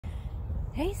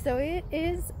Hey, so it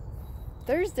is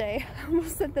Thursday. I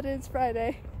almost said that it's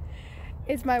Friday.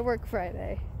 It's my work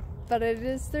Friday, but it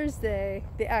is Thursday,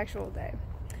 the actual day.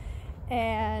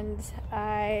 And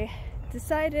I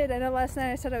decided, I know last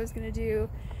night I said I was going to do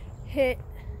HIIT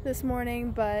this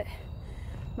morning, but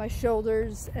my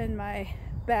shoulders and my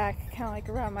back, kind of like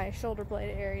around my shoulder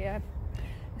blade area,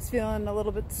 is feeling a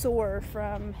little bit sore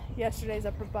from yesterday's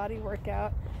upper body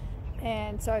workout.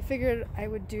 And so I figured I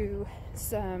would do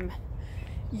some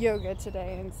yoga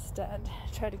today instead.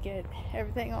 Try to get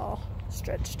everything all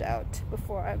stretched out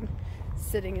before I'm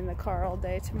sitting in the car all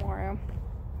day tomorrow.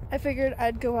 I figured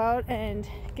I'd go out and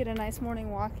get a nice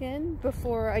morning walk in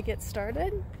before I get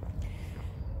started.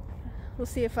 We'll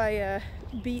see if I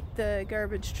beat the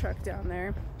garbage truck down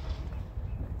there.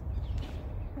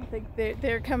 I think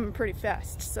they're coming pretty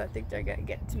fast, so I think they're gonna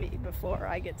get to me before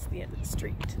I get to the end of the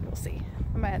street. We'll see.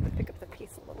 I might have to pick up the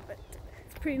pace a little bit.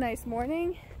 It's a pretty nice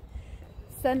morning.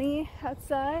 Sunny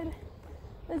outside.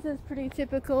 This is pretty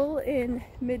typical in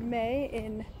mid-May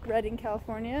in Redding,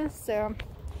 California, so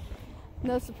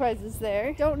no surprises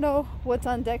there. Don't know what's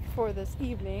on deck for this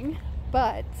evening,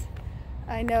 but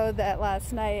I know that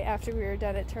last night after we were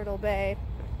done at Turtle Bay,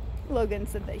 Logan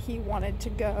said that he wanted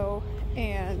to go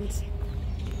and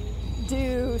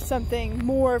do something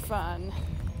more fun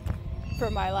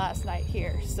for my last night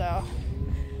here, so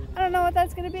I don't know what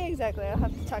that's going to be exactly. I'll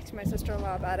have to talk to my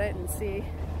sister-in-law about it and see.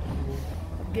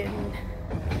 I'm getting...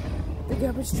 The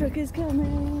garbage truck is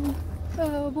coming.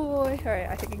 Oh boy. Alright,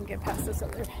 I think I can get past this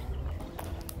other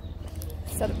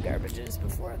set of garbages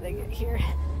before they get here.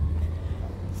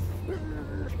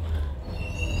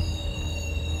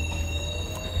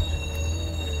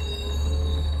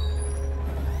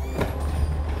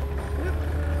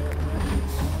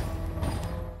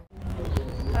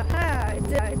 Aha!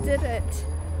 I did it.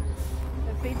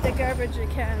 I beat the garbage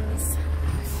cans.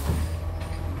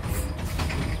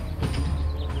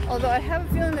 Although I have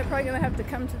a feeling they're probably going to have to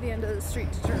come to the end of the street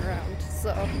to turn around,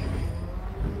 so.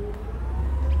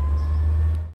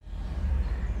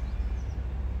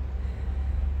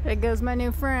 There goes my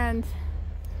new friend.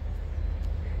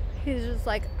 He's just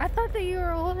like, I thought that you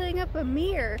were holding up a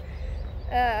mirror.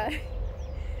 I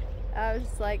was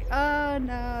just like, oh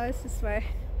no, it's just my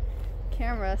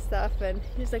camera stuff. And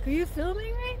he's like, are you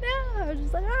filming right now? I was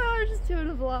just like, oh, I'm just doing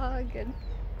a vlog. And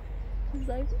he's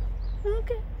like,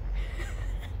 okay.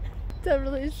 That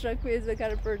really struck me as the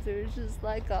kind of person who's just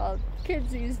like, oh,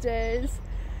 kids these days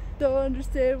don't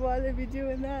understand why they be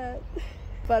doing that.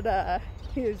 But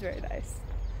he was very nice.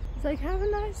 He's like, have a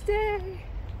nice day.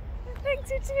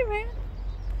 Thanks, you too, man.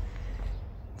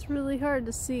 It's really hard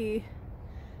to see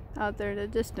out there in the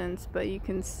distance, but you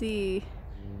can see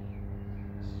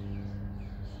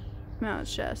Mount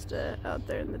Shasta out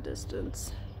there in the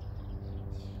distance.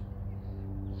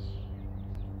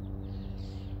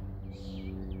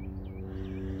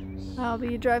 I'll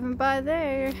be driving by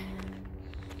there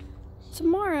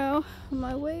tomorrow on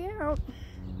my way out,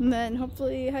 and then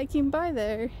hopefully hiking by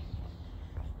there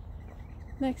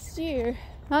next year.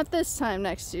 Not this time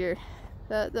next year.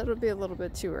 That'll be a little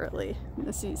bit too early in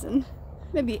the season.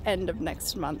 Maybe end of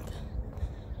next month.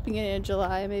 Beginning of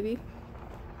July, maybe.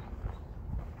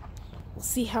 We'll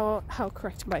see how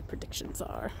correct my predictions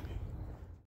are.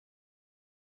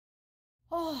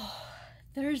 Oh,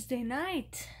 Thursday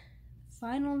night.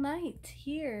 Final night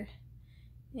here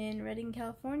in Redding,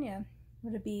 California. I'm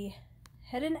gonna be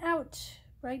heading out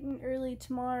bright and early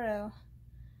tomorrow.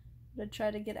 I'm gonna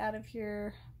try to get out of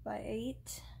here by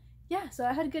 8. Yeah, so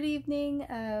I had a good evening.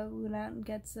 We went out and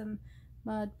got some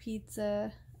mud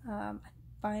pizza. I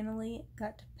finally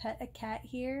got to pet a cat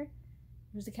here.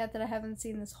 There's a cat that I haven't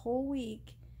seen this whole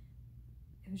week.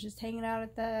 It was just hanging out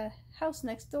at the house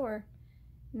next door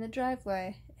in the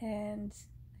driveway, and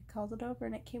called it over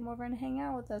and it came over and hang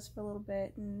out with us for a little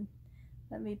bit and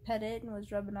let me pet it and was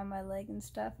rubbing on my leg and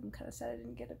stuff. I'm kind of sad I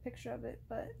didn't get a picture of it,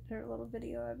 or a little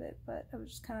video of it, but I was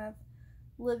just kind of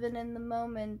living in the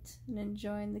moment and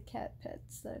enjoying the cat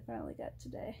pets that I finally got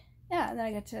today. Yeah, and then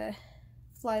I got to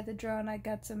fly the drone. I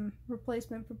got some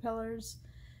replacement propellers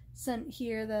sent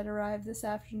here that arrived this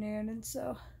afternoon, and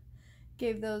so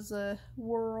gave those a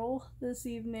whirl this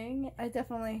evening. I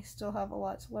definitely still have a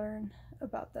lot to learn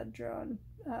about that drone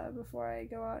before I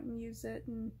go out and use it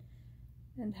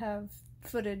and have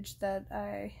footage that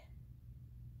I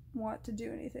want to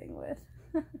do anything with.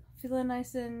 Feeling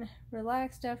nice and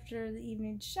relaxed after the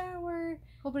evening shower.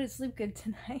 Hoping to sleep good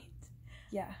tonight.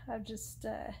 Yeah, I've just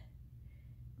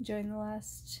enjoying the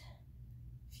last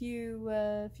few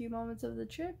moments of the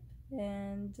trip,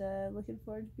 and looking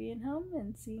forward to being home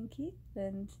and seeing Keith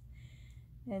and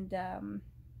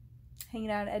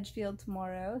hanging out in Edgefield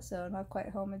tomorrow, so not quite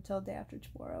home until day after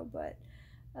tomorrow, but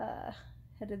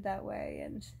headed that way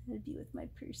and be with my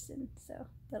person, so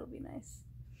that'll be nice.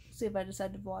 See if I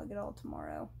decide to vlog it all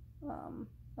tomorrow.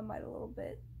 I might a little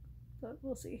bit, but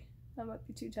we'll see. I might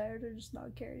be too tired or just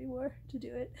not care anymore to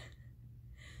do it.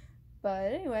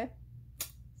 But anyway,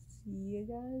 see you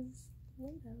guys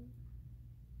later.